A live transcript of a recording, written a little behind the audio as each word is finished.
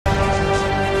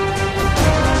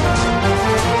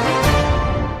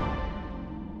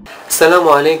السلام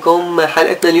عليكم.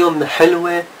 حلقتنا اليوم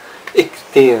حلوة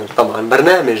كتير. طبعا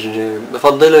برنامج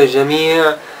بفضله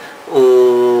الجميع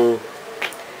وحلو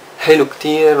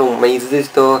كتير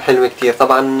وميزته حلوة كتير.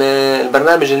 طبعا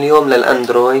البرنامج اليوم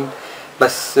للاندرويد،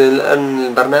 بس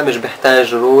البرنامج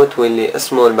بيحتاج روت واللي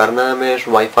اسمه البرنامج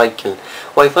واي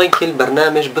فاي كل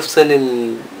برنامج بفصل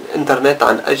الانترنت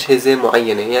عن اجهزة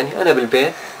معينة. يعني انا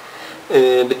بالبيت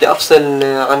بدي افصل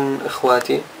عن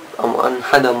اخواتي او عن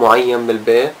حدا معين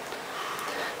بالبيت،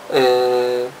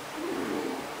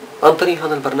 عن طريق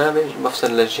هذا البرنامج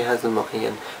بفصل للجهاز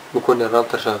المعين، بكون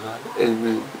الراوتر شغال،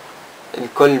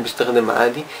 الكل بيستخدم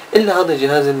عادي الا هذا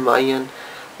الجهاز المعين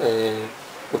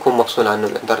بكون مفصول عنه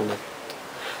الانترنت.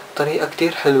 طريقة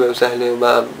كتير حلوة وسهلة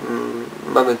وما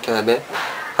بنتعبة.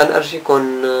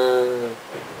 هنأرجيكم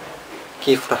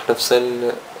كيف رح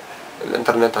نفصل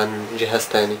الانترنت عن جهاز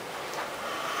تاني.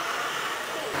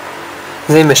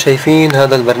 زي ما شايفين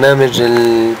هذا البرنامج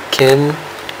الكل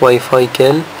واي فاي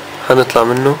كل، هنطلع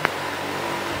منه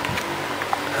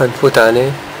هنفوت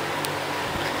عليه.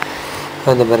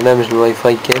 هذا برنامج الواي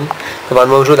فاي كل، طبعا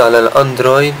موجود على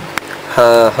الاندرويد.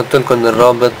 هحط لكم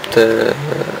الرابط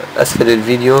اسفل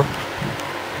الفيديو.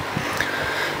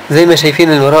 زي ما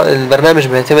شايفين البرنامج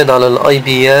بيعتمد على الاي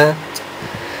بيات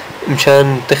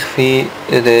مشان تخفي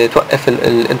توقف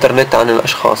الانترنت عن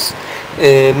الاشخاص.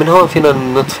 من هون فينا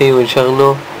نطفي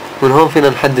ونشغله، من هون فينا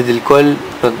نحدد الكل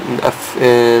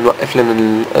نوقف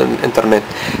لنا الانترنت.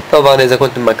 طبعا اذا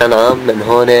كنت بمكان عام من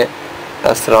هون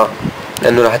اسرع،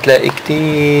 لانه راح تلاقي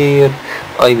كتير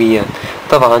اي بيات.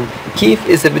 طبعا كيف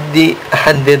اذا بدي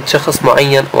احدد شخص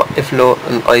معين اوقف له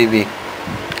الاي بي؟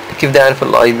 كيف بدي اعرف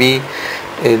الاي بي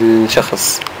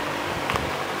الشخص؟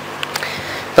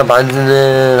 طبعا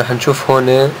راح نشوف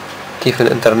هون كيف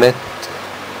الانترنت.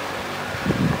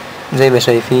 زي ما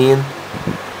شايفين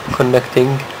connecting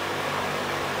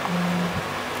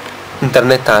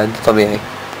انترنت عادي طبيعي.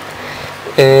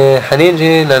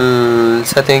 هنيجي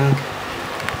للسيتنج.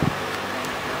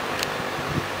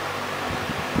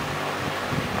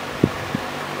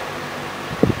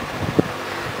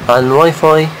 على الواي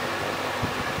فاي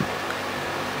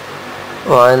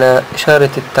وعلى إشارة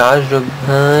التعجب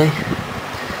هاي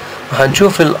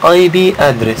وهنشوف الاي بي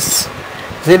ادرس.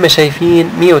 زي ما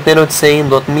شايفين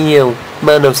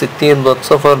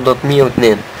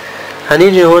 192.168.0.102.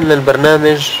 هنيجي هون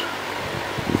للبرنامج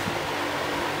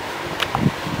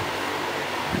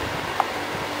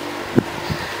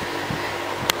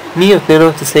مية واثنين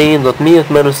وتسعين دوت مية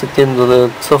ثمانية وستين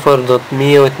دوت صفر دوت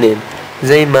مية واثنين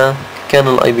زي ما كان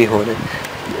الاي بي هون.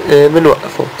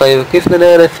 بنوقفه. طيب كيف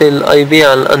بدنا نعرف الاي بي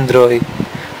على الاندرويد؟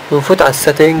 بنفوت على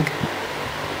السيتنج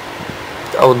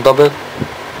او الضبط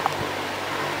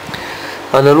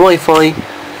على الواي فاي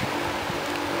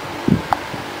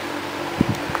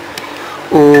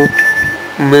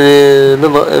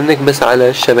بنكبس على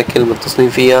الشبكة المتصلين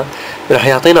فيها، رح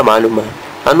يعطينا معلومات.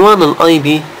 عنوان الاي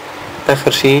بي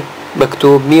اخر شي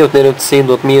مكتوب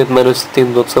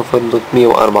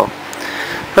 192.168.0.104.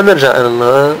 هنرجع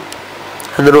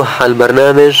هنروح على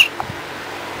البرنامج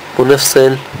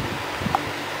ونفصل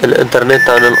الانترنت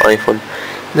عن الايفون.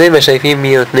 زي ما شايفين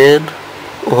 102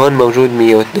 وهون موجود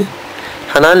 102.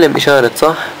 هنعلم اشارة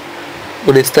صح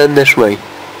ونستنى شوي.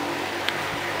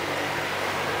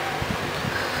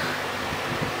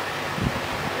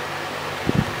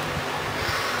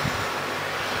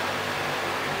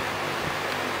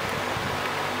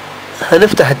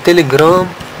 هنفتح التليجرام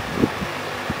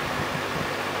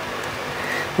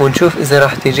ونشوف اذا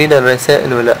راح تجينا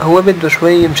الرسائل ولا. هو بده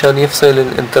شوي مشان يفصل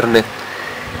الانترنت.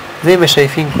 زي ما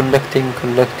شايفين connecting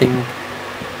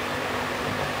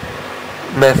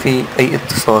ما في اي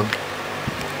اتصال.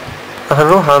 رح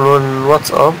نروح على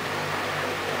الواتساب.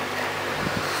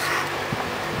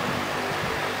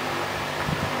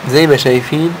 زي ما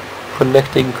شايفين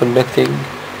connecting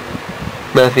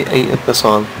ما في اي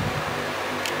اتصال.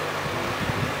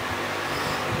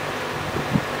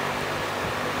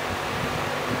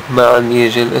 ما عم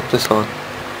يجي الاتصال.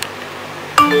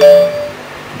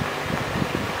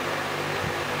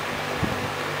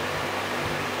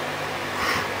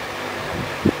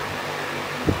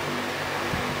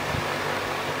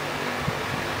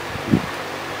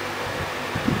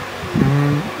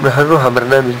 رح نروح على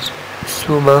برنامج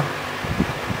سوما.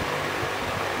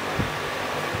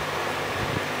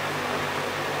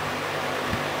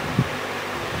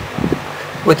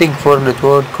 waiting for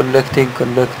network connecting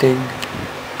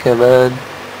كمان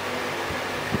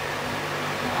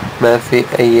ما في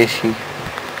اي شيء.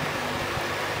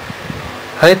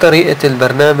 هاي طريقة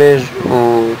البرنامج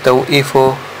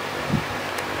وتوقيفه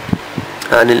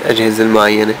عن الأجهزة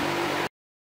المعينة.